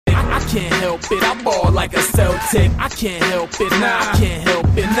can't help it, I ball like a Celtic. I can't help it, nah, I can't help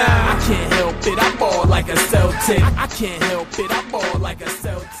it, nah, I can't help it, I ball like a Celtic. I can't help it, I ball like a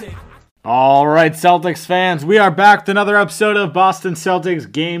Celtic. All right, Celtics fans, we are back with another episode of Boston Celtics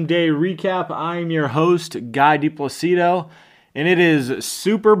Game Day Recap. I'm your host, Guy DiPlacido, and it is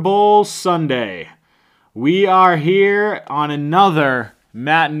Super Bowl Sunday. We are here on another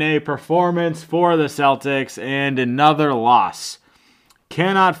matinee performance for the Celtics and another loss.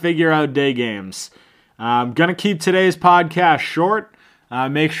 Cannot figure out day games. I'm going to keep today's podcast short.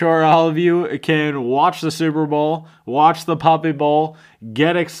 Make sure all of you can watch the Super Bowl, watch the Puppy Bowl,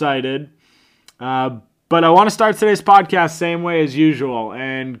 get excited. But I want to start today's podcast same way as usual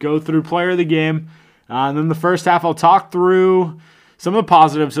and go through player of the game. And then the first half I'll talk through some of the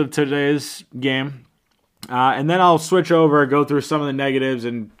positives of today's game. And then I'll switch over, go through some of the negatives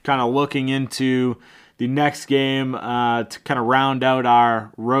and kind of looking into the next game to kind of round out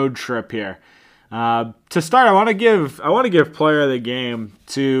our road trip here. To start, I want to give player of the game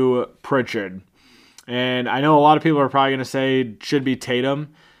to Pritchard, and I know a lot of people are probably going to say it should be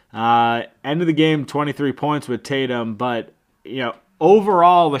Tatum. End of the game, 23 points with Tatum, but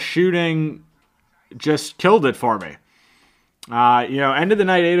overall the shooting just killed it for me. End of the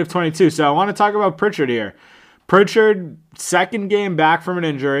night, 8 of 22. So I want to talk about Pritchard here. Pritchard, second game back from an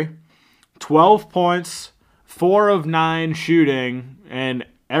injury, 12 points, 4 of 9 shooting, and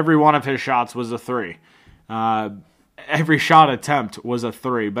every one of his shots was a 3. Every shot attempt was a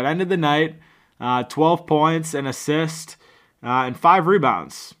 3. But end of the night, 12 points, an assist, and 5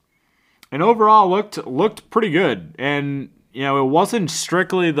 rebounds. And overall looked pretty good. And, it wasn't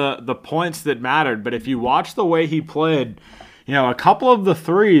strictly the points that mattered. But if you watch the way he played, a couple of the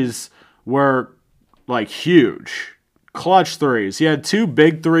threes were, huge. Clutch threes. He had 2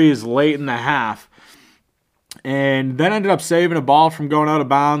 big threes late in the half. And then ended up saving a ball from going out of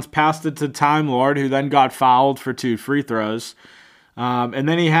bounds, passed it to Time Lord, who then got fouled for 2 free throws. And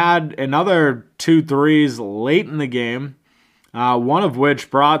then he had another 2 threes late in the game, one of which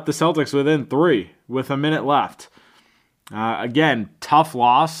brought the Celtics within 3 with a minute left. Again, tough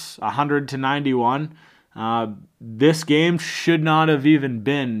loss, 100-91. This game should not have even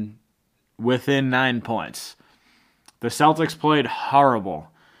been within 9 points. The Celtics played horrible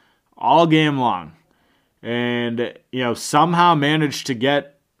all game long. And somehow managed to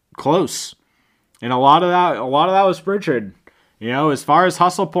get close, and a lot of that was Pritchard. As far as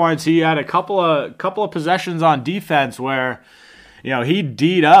hustle points, he had a couple of possessions on defense where, he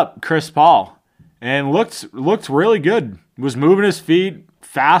D'd up Chris Paul and looked really good. Was moving his feet,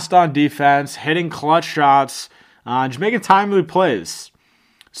 fast on defense, hitting clutch shots, just making timely plays.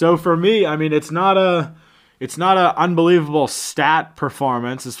 So for me, it's not a unbelievable stat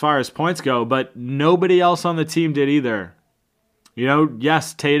performance as far as points go, but nobody else on the team did either.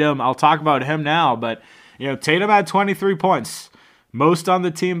 Yes, Tatum, I'll talk about him now, but, Tatum had 23 points, most on the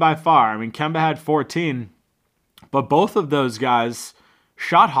team by far. Kemba had 14, but both of those guys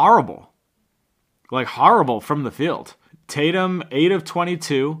shot horrible from the field. Tatum, 8 of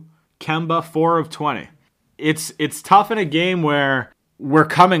 22, Kemba, 4 of 20. It's tough in a game where we're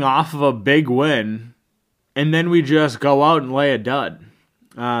coming off of a big win, and then we just go out and lay a dud.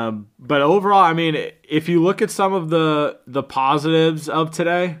 But overall, if you look at some of the positives of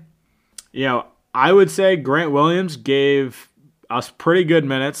today, I would say Grant Williams gave us pretty good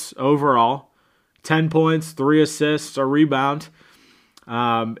minutes overall. 10 points, 3 assists, a rebound.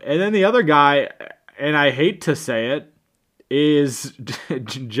 And then the other guy, and I hate to say it, is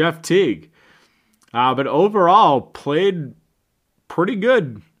Jeff Teague. But overall, played pretty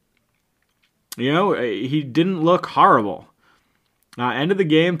good. He didn't look horrible. End of the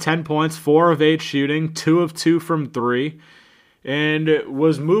game, 10 points, 4 of 8 shooting, 2 of 2 from 3, and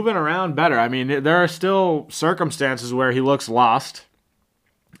was moving around better. There are still circumstances where he looks lost,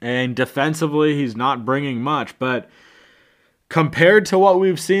 and defensively he's not bringing much, but compared to what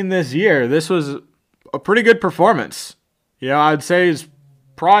we've seen this year, this was a pretty good performance. I'd say it's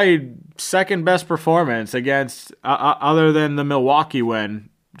probably second best performance against, other than the Milwaukee win,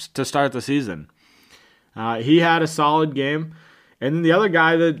 to start the season. He had a solid game. And then the other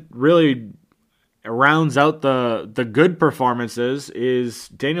guy that really rounds out the good performances is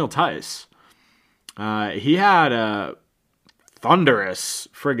Daniel Tice. He had a thunderous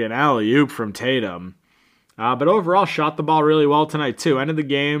friggin' alley-oop from Tatum. But overall shot the ball really well tonight too. Ended the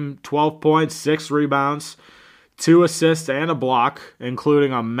game, 12 points, 6 rebounds, 2 assists and a block,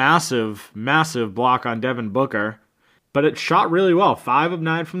 including a massive, massive block on Devin Booker. But it shot really well. 5 of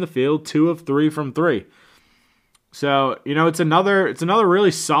 9 from the field, 2 of 3 from 3. So, it's another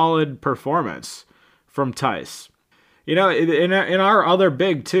really solid performance from Tice. in our other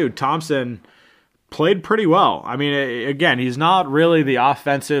big too, Thompson played pretty well. I mean, again, he's not really the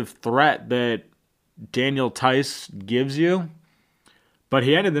offensive threat that Daniel Tice gives you, but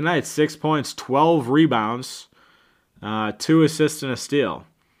he ended the night 6 points, 12 rebounds, 2 assists and a steal.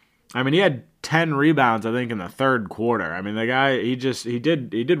 I mean, he had 10 rebounds, I think, in the third quarter. I mean, the guy, he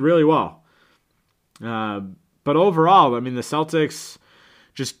did really well. But overall, I mean, the Celtics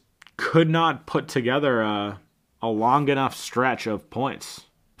just could not put together a long enough stretch of points,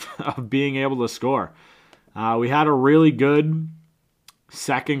 of being able to score. We had a really good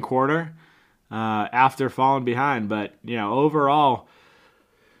second quarter after falling behind, but overall,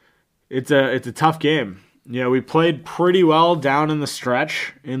 it's a tough game. We played pretty well down in the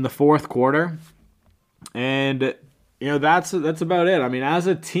stretch in the fourth quarter, and that's about it. I mean, as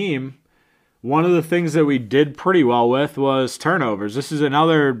a team, one of the things that we did pretty well with was turnovers. This is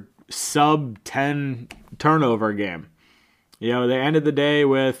another sub-10 turnover game. They ended the day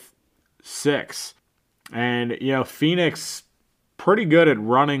with 6. And, Phoenix, pretty good at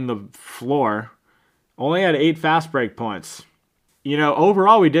running the floor, only had 8 fast break points.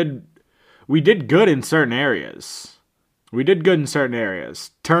 Overall, we did good in certain areas.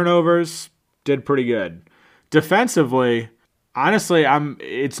 Turnovers, did pretty good. Defensively, honestly,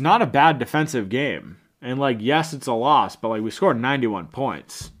 it's not a bad defensive game. And, yes, it's a loss, but, we scored 91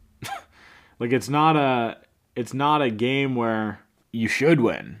 points. It's not a game where you should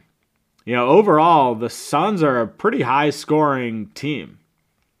win. Overall, the Suns are a pretty high-scoring team.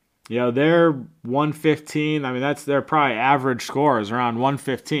 They're 115. I mean, that's their probably average score is around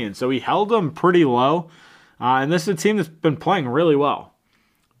 115. So we held them pretty low. And this is a team that's been playing really well.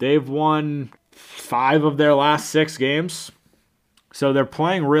 They've won 5 of their last 6 games. So they're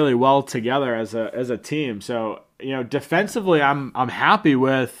playing really well together as a team. So, defensively, I'm happy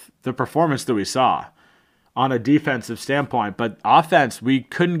with the performance that we saw on a defensive standpoint. But offense, we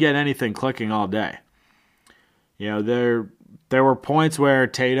couldn't get anything clicking all day. There were points where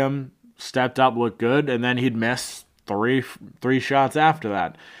Tatum stepped up, looked good, and then he'd miss three shots after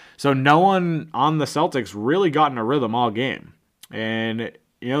that. So no one on the Celtics really got in a rhythm all game. And,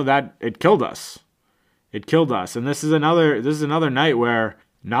 that it killed us. It killed us. And this is another night where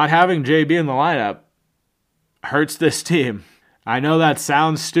not having JB in the lineup hurts this team. I know that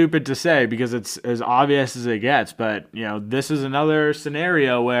sounds stupid to say because it's as obvious as it gets, but this is another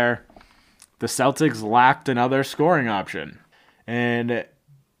scenario where the Celtics lacked another scoring option. And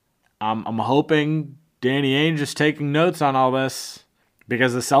I'm hoping Danny Ainge is taking notes on all this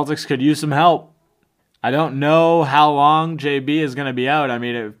because the Celtics could use some help. I don't know how long JB is going to be out. I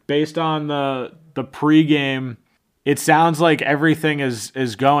mean, based on the pregame, it sounds like everything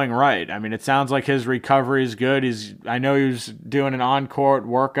is going right. I mean, it sounds like his recovery is good. I know he was doing an on-court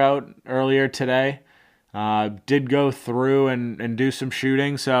workout earlier today. Did go through and do some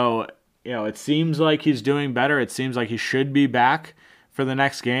shooting. So, it seems like he's doing better. It seems like he should be back for the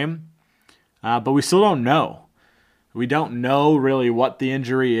next game. But we still don't know. We don't know really what the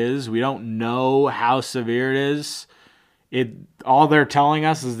injury is. We don't know how severe it is. All they're telling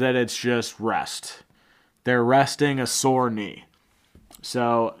us is that it's just rest. They're resting a sore knee.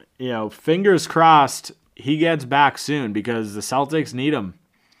 So, fingers crossed he gets back soon because the Celtics need him.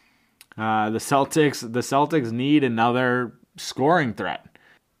 The Celtics need another scoring threat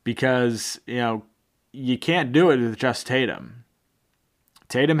because, you can't do it with just Tatum.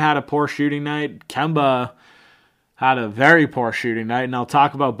 Tatum had a poor shooting night. Kemba had a very poor shooting night, and I'll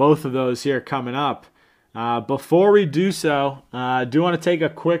talk about both of those here coming up. Before we do so, I do want to take a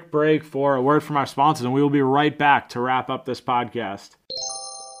quick break for a word from our sponsors, and we will be right back to wrap up this podcast.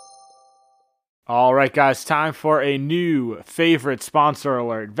 All right, guys, time for a new favorite sponsor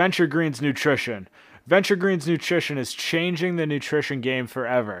alert, Venture Greens Nutrition. Venture Greens Nutrition is changing the nutrition game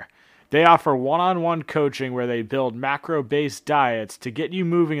forever. They offer one-on-one coaching where they build macro-based diets to get you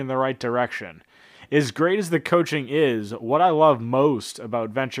moving in the right direction. As great as the coaching is, what I love most about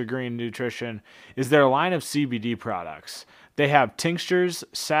Venture Green Nutrition is their line of CBD products. They have tinctures,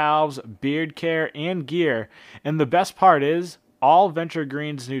 salves, beard care, and gear, and the best part is, all Venture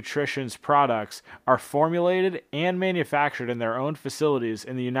Greens Nutrition's products are formulated and manufactured in their own facilities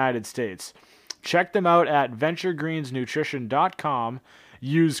in the United States. Check them out at venturegreensnutrition.com.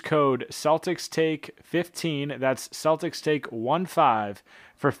 Use code CelticsTake15, that's CelticsTake15,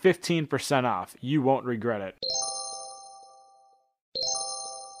 for 15% off. You won't regret it.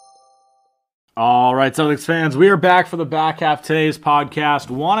 All right, Celtics fans, we are back for the back half of today's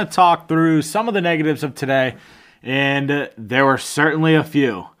podcast. Want to talk through some of the negatives of today, and there were certainly a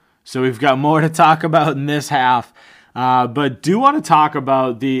few. So we've got more to talk about in this half. But do want to talk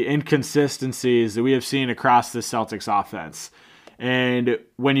about the inconsistencies that we have seen across the Celtics offense. And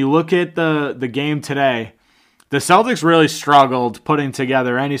when you look at the game today, the Celtics really struggled putting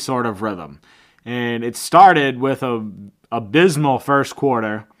together any sort of rhythm. And it started with a abysmal first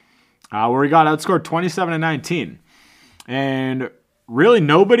quarter where we got outscored 27-19. And really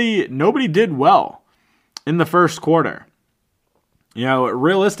nobody did well in the first quarter.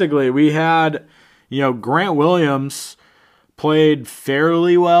 Realistically, we had, Grant Williams played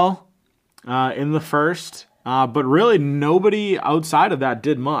fairly well in the first, but really nobody outside of that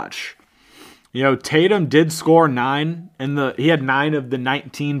did much. Tatum did score 9 he had 9 of the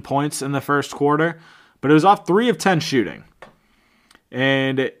 19 points in the first quarter, but it was off 3 of 10 shooting.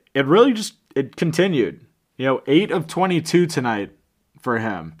 And it really it continued. 8 of 22 tonight for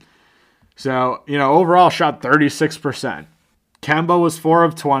him. So, overall shot 36%. Kemba was 4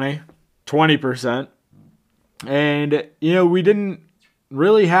 of 20, 20%. And, we didn't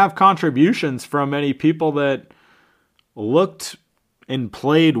really have contributions from many people that looked and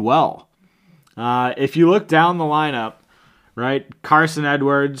played well. If you look down the lineup, right, Carson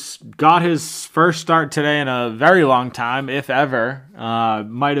Edwards got his first start today in a very long time, if ever.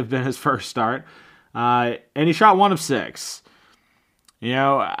 Might have been his first start. And he shot 1 of 6.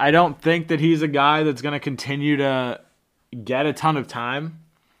 I don't think that he's a guy that's going to continue to get a ton of time.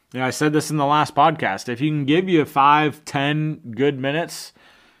 I said this in the last podcast. If he can give you 5-10 good minutes,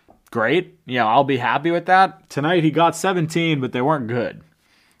 great. I'll be happy with that. Tonight he got 17, but they weren't good.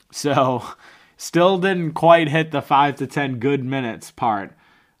 So still didn't quite hit the 5 to 10 good minutes part.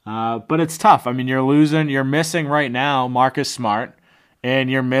 But it's tough. You're missing right now Marcus Smart, and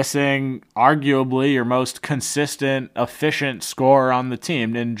you're missing arguably your most consistent, efficient scorer on the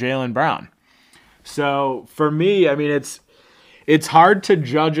team in Jaylen Brown. So for me, it's hard to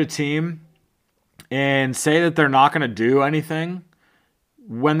judge a team and say that they're not going to do anything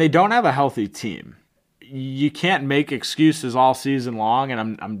when they don't have a healthy team. You can't make excuses all season long,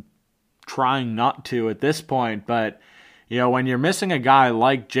 and I'm trying not to at this point, but when you're missing a guy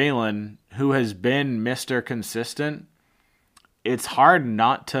like Jaylen who has been Mr. Consistent, it's hard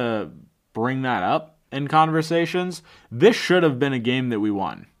not to bring that up in conversations. This should have been a game that we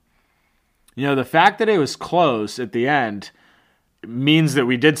won. The fact that it was close at the end means that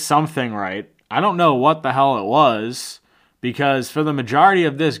we did something right. I don't know what the hell it was, because for the majority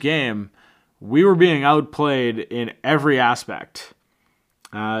of this game, we were being outplayed in every aspect.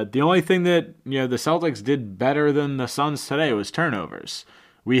 The only thing that the Celtics did better than the Suns today was turnovers.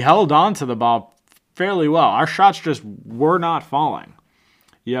 We held on to the ball fairly well. Our shots just were not falling.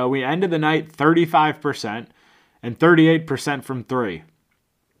 We ended the night 35% and 38% from 3.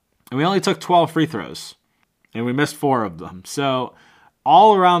 And we only took 12 free throws, and we missed 4 of them. So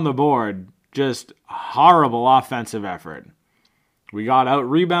all around the board, just horrible offensive effort. We got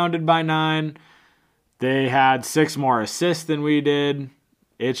out-rebounded by 9. They had 6 more assists than we did.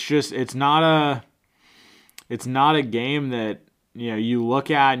 It's not a game that you look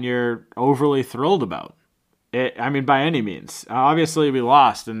at and you're overly thrilled about. By any means. Obviously, we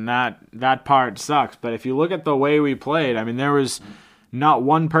lost, and that part sucks. But if you look at the way we played, there was not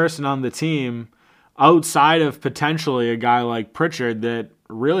one person on the team outside of potentially a guy like Pritchard that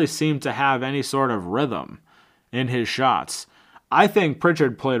really seemed to have any sort of rhythm in his shots. I think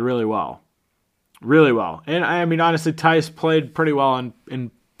Pritchard played really well. Really well. And honestly, Tice played pretty well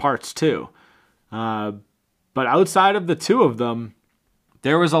in parts too. But outside of the two of them,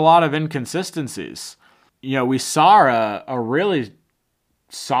 there was a lot of inconsistencies. We saw a really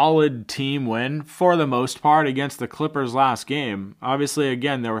solid team win for the most part against the Clippers last game. Obviously,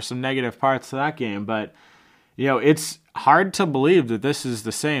 again, there were some negative parts to that game, but it's hard to believe that this is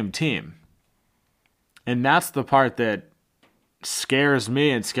the same team. And that's the part that scares me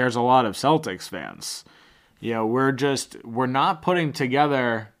and scares a lot of Celtics fans. We're not putting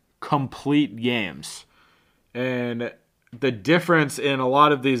together complete games. And the difference in a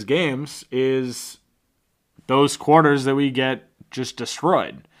lot of these games is those quarters that we get just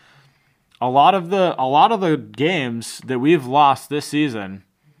destroyed. A lot of the games that we've lost this season,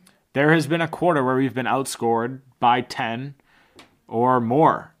 there has been a quarter where we've been outscored by 10 or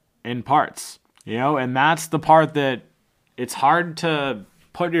more in parts. And that's the part that it's hard to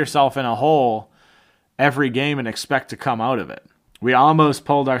put yourself in a hole every game and expect to come out of it. We almost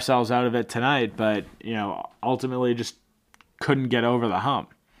pulled ourselves out of it tonight, but ultimately just couldn't get over the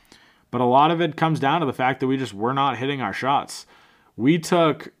hump. But a lot of it comes down to the fact that we just were not hitting our shots. We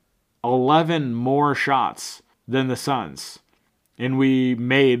took 11 more shots than the Suns, and we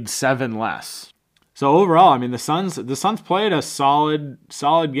made 7 less. So overall, the Suns played a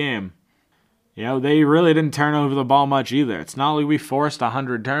solid game. They really didn't turn over the ball much either. It's not like we forced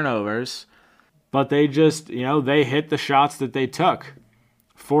 100 turnovers, but they just, they hit the shots that they took.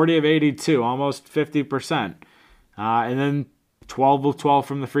 40 of 82, almost 50%. And then 12 of 12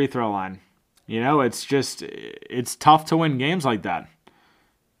 from the free throw line. It's tough to win games like that.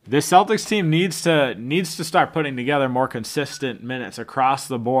 This Celtics team needs to start putting together more consistent minutes across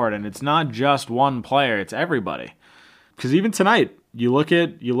the board, and it's not just one player, it's everybody. Because even tonight, you look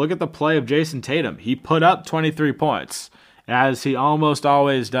at the play of Jason Tatum. He put up 23 points, as he almost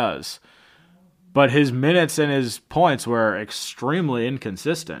always does. But his minutes and his points were extremely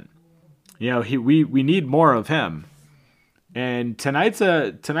inconsistent. We need more of him. And tonight's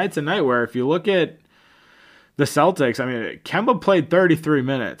a night where if you look at the Celtics, Kemba played 33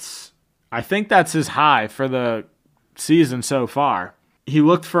 minutes. I think that's his high for the season so far. He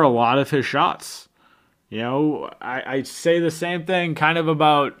looked for a lot of his shots. I say the same thing kind of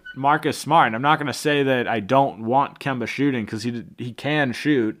about Marcus Smart. I'm not going to say that I don't want Kemba shooting because he can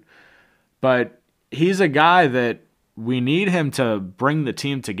shoot, but he's a guy that we need him to bring the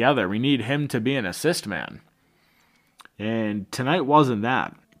team together. We need him to be an assist man. And tonight wasn't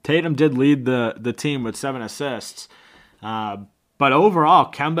that. Tatum did lead the team with 7 assists. But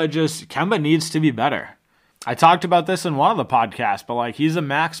overall, Kemba needs to be better. I talked about this in one of the podcasts, but he's a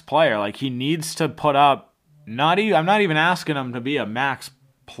max player. He needs to put up, I'm not even asking him to be a max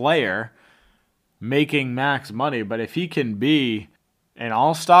player making max money, but if he can be an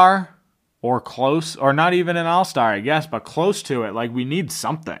all-star or close, or not even an all-star, I guess, but close to it, we need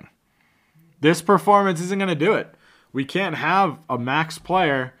something. This performance isn't going to do it. We can't have a max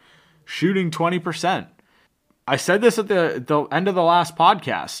player shooting 20%. I said this at the end of the last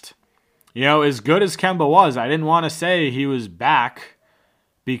podcast. As good as Kemba was, I didn't want to say he was back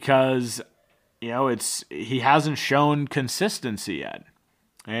because, he hasn't shown consistency yet.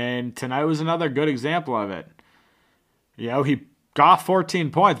 And tonight was another good example of it. He got 14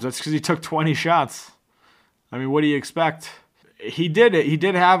 points. That's because he took 20 shots. What do you expect? He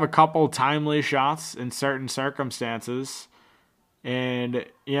did have a couple timely shots in certain circumstances, and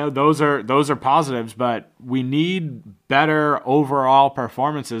those are positives. But we need better overall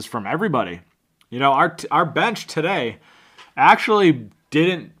performances from everybody. Our bench today actually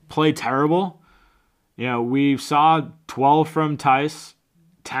didn't play terrible. We saw 12 from Tice,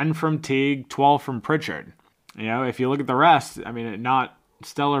 10 from Teague, 12 from Pritchard. If you look at the rest, not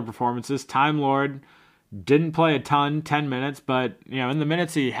stellar performances. Time Lord didn't play a ton, 10 minutes, but, in the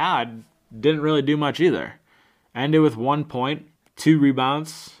minutes he had, didn't really do much either. Ended with 1 point, 2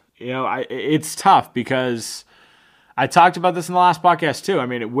 rebounds. It's tough because I talked about this in the last podcast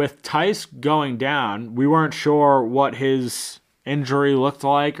too. With Tice going down, we weren't sure what his injury looked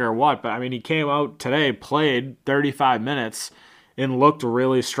like or what, but, he came out today, played 35 minutes, and looked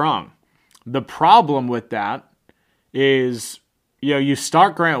really strong. The problem with that is, you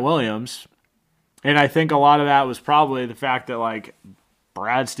start Grant Williams. And I think a lot of that was probably the fact that,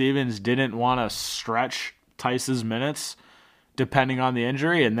 Brad Stevens didn't want to stretch Tice's minutes depending on the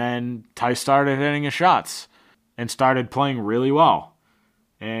injury. And then Tice started hitting his shots and started playing really well.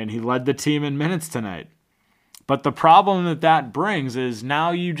 And he led the team in minutes tonight. But the problem that brings is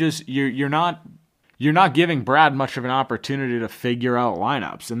now you're not giving Brad much of an opportunity to figure out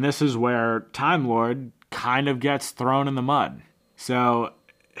lineups. And this is where Time Lord kind of gets thrown in the mud. So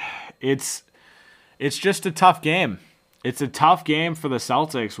it's just a tough game. It's a tough game for the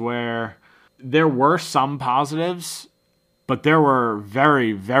Celtics where there were some positives, but there were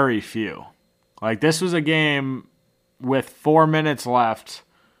very, very few. This was a game with 4 minutes left.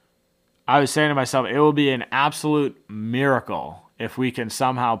 I was saying to myself, it will be an absolute miracle if we can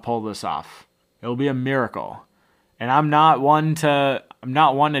somehow pull this off. It will be a miracle. And I'm not one to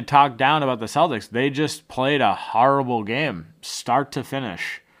talk down about the Celtics. They just played a horrible game, start to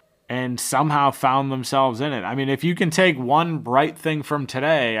finish, and somehow found themselves in it. If you can take one bright thing from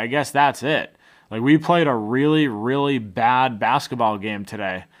today, I guess that's it. We played a really, really bad basketball game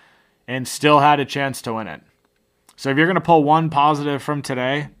today and still had a chance to win it. So if you're going to pull one positive from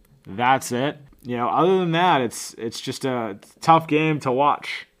today, that's it. Other than that, it's just a tough game to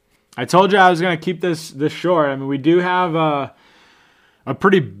watch. I told you I was going to keep this short. We do have a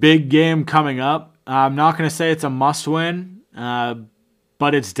pretty big game coming up. I'm not going to say it's a must-win,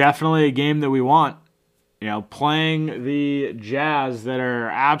 but it's definitely a game that we want. Playing the Jazz that are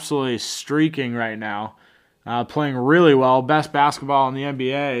absolutely streaking right now, playing really well, best basketball in the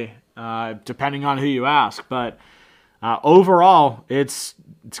NBA, depending on who you ask. But overall, it's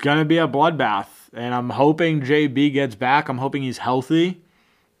going to be a bloodbath, and I'm hoping JB gets back. I'm hoping he's healthy,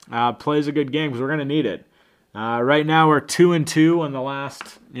 plays a good game because we're going to need it. Right now, we're 2-2 in the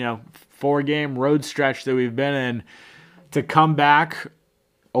last 4-game road stretch that we've been in, to come back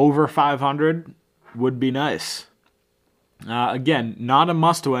over 500 would be nice. Again, not a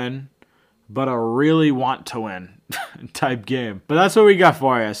must-win, but a really want-to-win type game. But that's what we got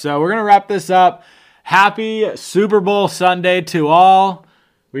for you. So we're going to wrap this up. Happy Super Bowl Sunday to all.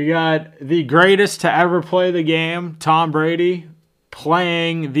 We got the greatest to ever play the game, Tom Brady,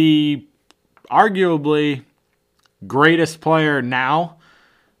 playing the arguably greatest player now.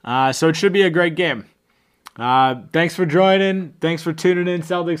 So it should be a great game. Thanks for joining. Thanks for tuning in,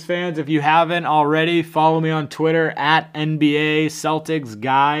 Celtics fans. If you haven't already, follow me on Twitter at NBA Celtics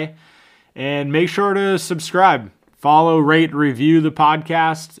Guy. And make sure to subscribe. Follow, rate, review the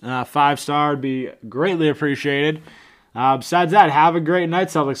podcast. 5-star would be greatly appreciated. Besides that, have a great night,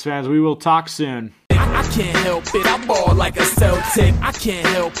 Celtics fans. We will talk soon. I can't help it, I ball like a Celtic. I can't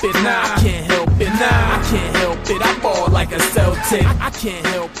help it, nah, I can't help it, nah, I can't help it, I ball like a Celtic. I can't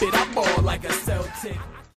help it, I ball like a Celtic.